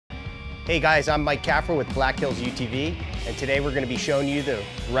Hey guys, I'm Mike Caffer with Black Hills UTV, and today we're going to be showing you the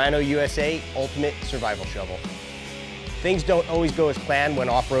Rhino USA Ultimate Survival Shovel. Things don't always go as planned when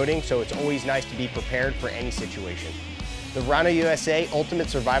off-roading, so it's always nice to be prepared for any situation. The Rhino USA Ultimate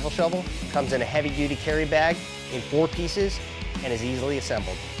Survival Shovel comes in a heavy-duty carry bag in 4 pieces and is easily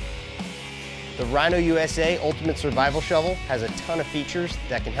assembled. The Rhino USA Ultimate Survival Shovel has a ton of features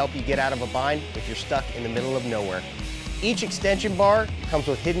that can help you get out of a bind if you're stuck in the middle of nowhere. Each extension bar comes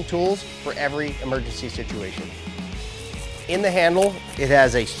with hidden tools for every emergency situation. In the handle, it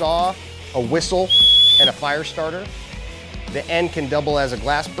has a saw, a whistle, and a fire starter. The end can double as a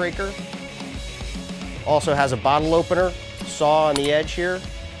glass breaker. Also has a bottle opener, saw on the edge here,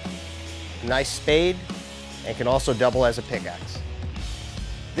 a nice spade, and can also double as a pickaxe.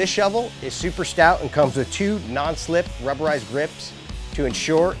 This shovel is super stout and comes with 2 non-slip rubberized grips to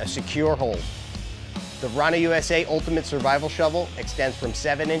ensure a secure hold. The Rhino USA Ultimate Survival Shovel extends from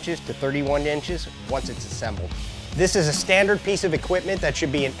 7 inches to 31 inches once it's assembled. This is a standard piece of equipment that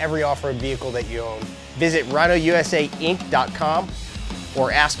should be in every off-road vehicle that you own. Visit rhinousainc.com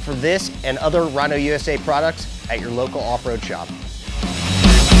or ask for this and other Rhino USA products at your local off-road shop.